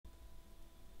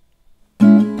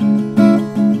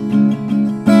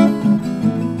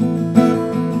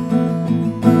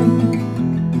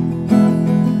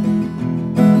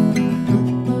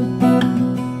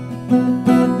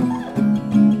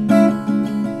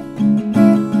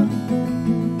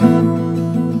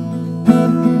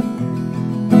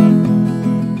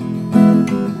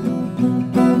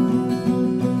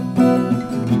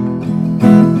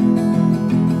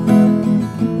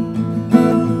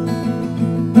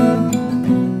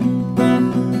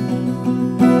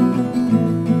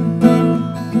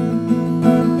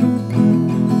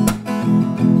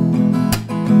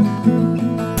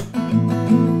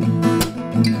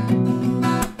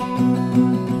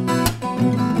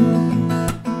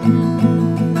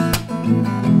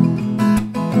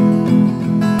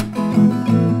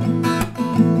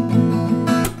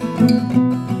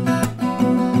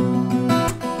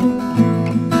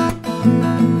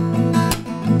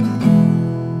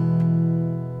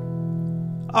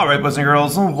Alright, boys and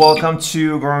girls, and welcome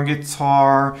to Growing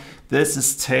Guitar. This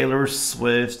is Taylor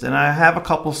Swift, and I have a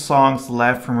couple songs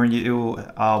left from her new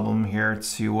album here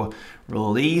to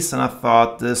release, and I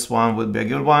thought this one would be a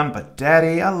good one. But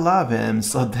Daddy, I love him,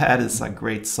 so that is a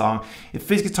great song. It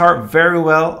fits guitar very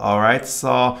well. Alright,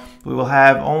 so we will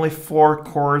have only 4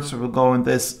 chords, so we'll go in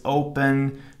this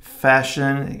open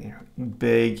fashion,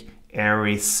 big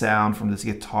airy sound from this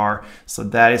guitar. So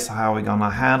that is how we're gonna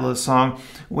handle the song.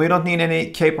 We don't need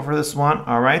any capo for this one.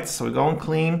 All right, so we're going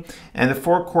clean, and the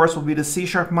 4 chords will be the C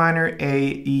sharp minor, A,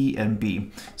 E, and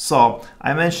B. So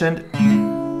I mentioned,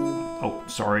 oh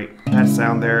sorry, that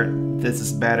sound there, this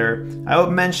is better. I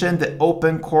would mention the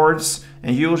open chords,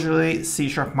 and usually C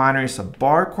sharp minor is a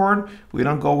bar chord. We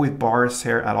don't go with bars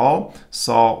here at all,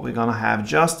 so we're gonna have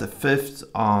just the 4th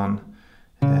on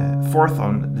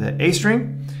the A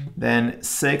string, then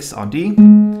 6 on D,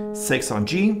 6 on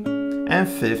G, and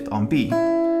 5th on B,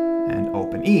 and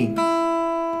open E.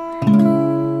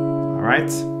 All right.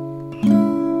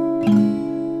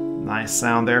 Nice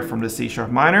sound there from the C sharp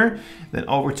minor. Then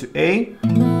over to A.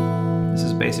 This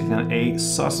is basically an A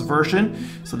sus version.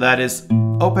 So that is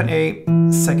open A,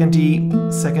 2nd D,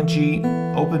 2nd G,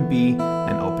 open B,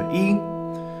 and open E.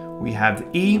 We have the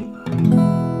E,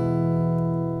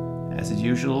 as it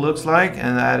usually looks like,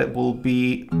 and that it will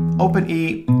be open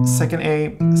E, 2nd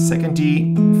A, 2nd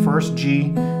D, 1st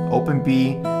G, open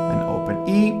B, and open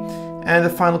E. And the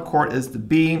final chord is the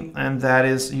B, and that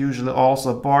is usually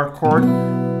also a bar chord.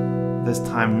 This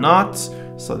time not,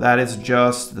 so that is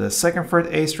just the 2nd fret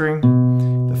A string,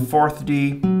 the 4th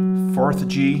D, 4th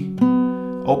G,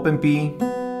 open B,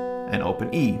 and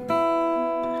open E.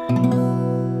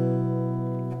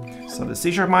 So the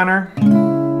C sharp minor,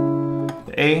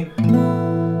 the A,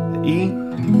 the E,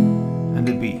 and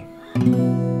the B.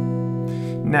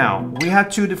 Now, we have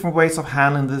 2 different ways of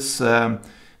handling this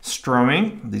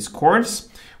strumming, these chords.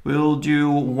 We'll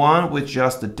do one with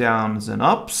just the downs and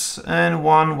ups, and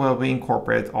one where we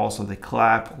incorporate also the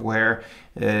clap, where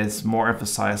it's more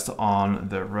emphasized on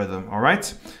the rhythm. All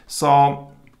right,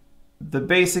 so the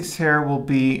basics here will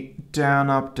be down,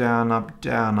 up, down, up,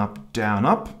 down, up, down,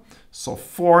 up. So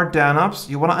 4 down ups.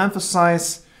 You want to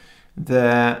emphasize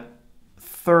the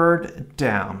 3rd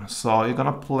down. So you're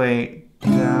gonna play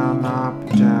down, up,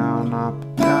 down,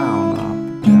 up, down,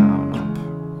 up, down, up.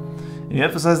 And you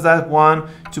emphasize that one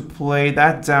to play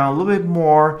that down a little bit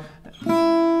more,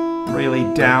 really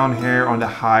down here on the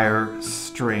higher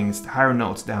strings, the higher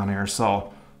notes down here.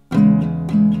 So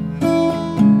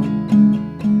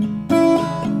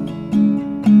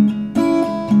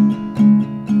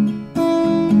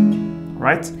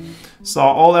right? So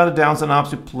all the other downs and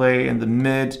ups you play in the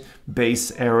mid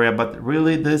bass area, but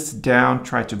really this down,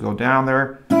 try to go down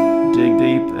there, dig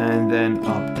deep, and then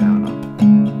up, down, up.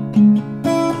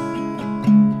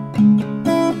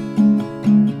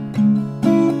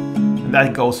 And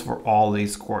that goes for all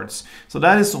these chords. So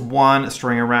that is one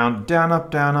string around, down, up,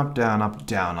 down, up, down, up,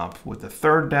 down, up, with the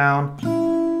 3rd down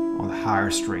on the higher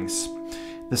strings.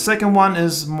 The second one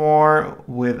is more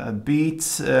with a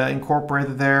beat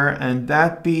incorporated there, and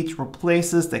that beat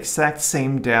replaces the exact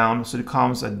same down, so it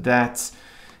comes at that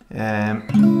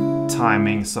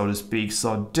timing, so to speak.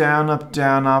 So down, up,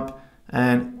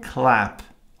 and clap,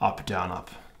 up, down, up.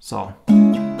 So.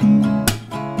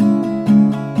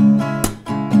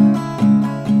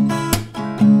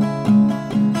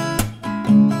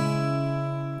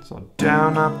 So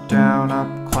down, up,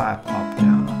 clap, up,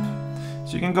 down, up.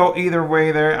 So you can go either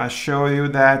way there. I show you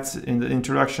that in the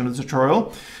introduction of the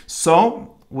tutorial.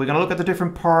 So we're gonna look at the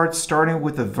different parts, starting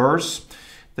with the verse.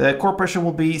 The chord progression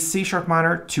will be C sharp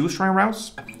minor, 2 string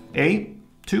rounds, A,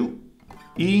 2,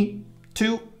 E,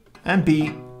 2, and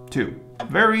B, 2.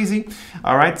 Very easy.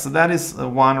 All right, so that is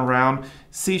one round,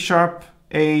 C sharp,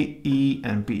 A, E,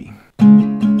 and B.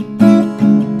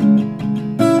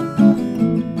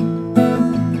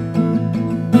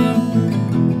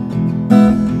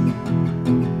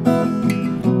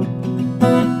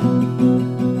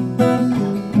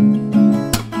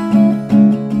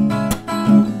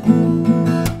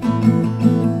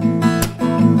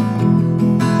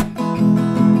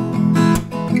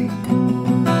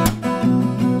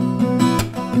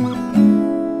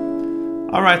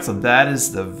 Alright, so that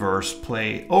is the verse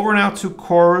play. Over now to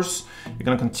chorus. You're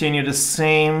going to continue the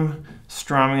same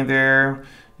strumming there.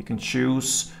 You can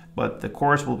choose, but the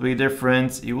chorus will be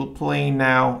different. You will play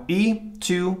now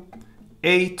E2,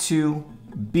 A2,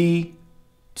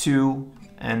 B2,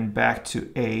 and back to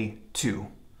A2.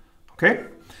 Okay?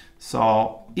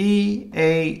 So E,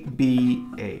 A, B,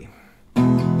 A.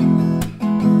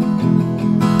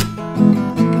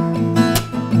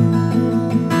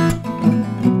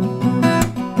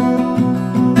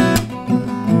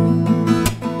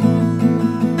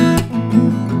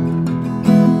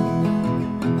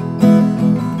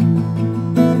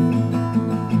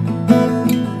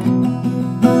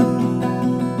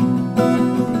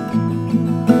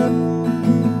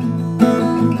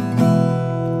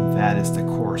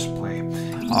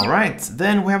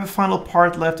 Then we have a final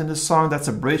part left in the song. That's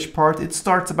a bridge part. It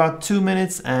starts about 2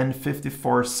 minutes and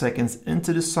 54 seconds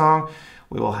into the song.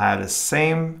 We will have the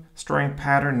same string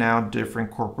pattern, now different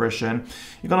chord progression.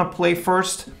 You're gonna play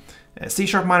first C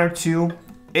sharp minor 2,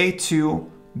 A2,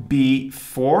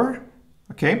 B4.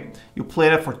 Okay, you play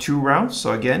that for 2 rounds.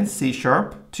 So again, C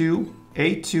sharp 2,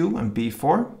 A2, and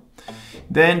B4.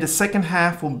 Then the second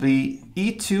half will be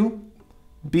E2,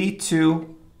 B2,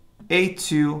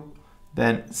 A2,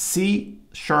 then C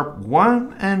sharp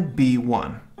 1 and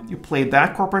B1. You play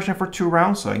that chord progression for 2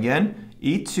 rounds. So again,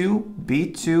 E2,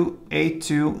 B2,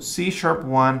 A2, C sharp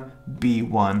 1,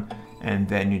 B1, and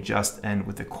then you just end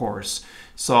with the chorus.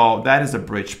 So that is the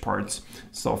bridge part.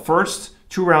 So first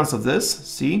 2 rounds of this,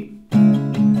 C,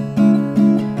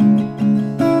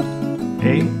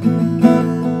 A,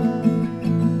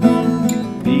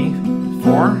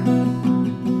 B4,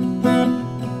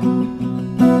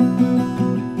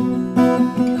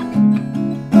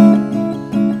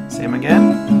 same again,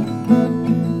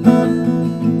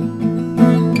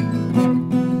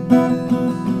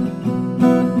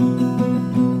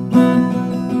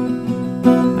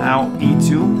 now E2,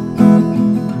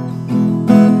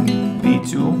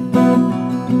 B2,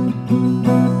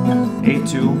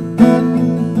 A2,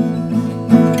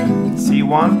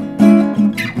 C1,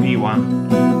 B1,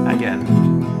 again.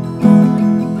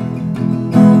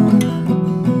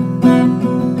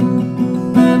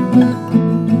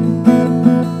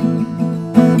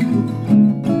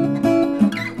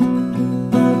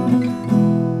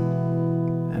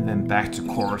 And then back to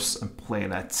chorus and play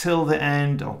that till the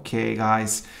end. Okay,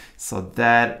 guys, so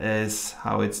that is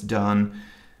how it's done.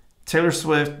 Taylor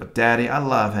Swift, but daddy, I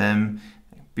love him.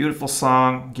 Beautiful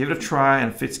song, give it a try,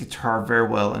 and fits guitar very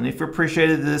well. And if you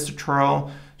appreciated this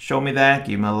tutorial, show me that,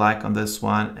 give me a like on this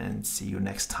one, and see you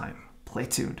next time. Play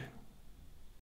tuned.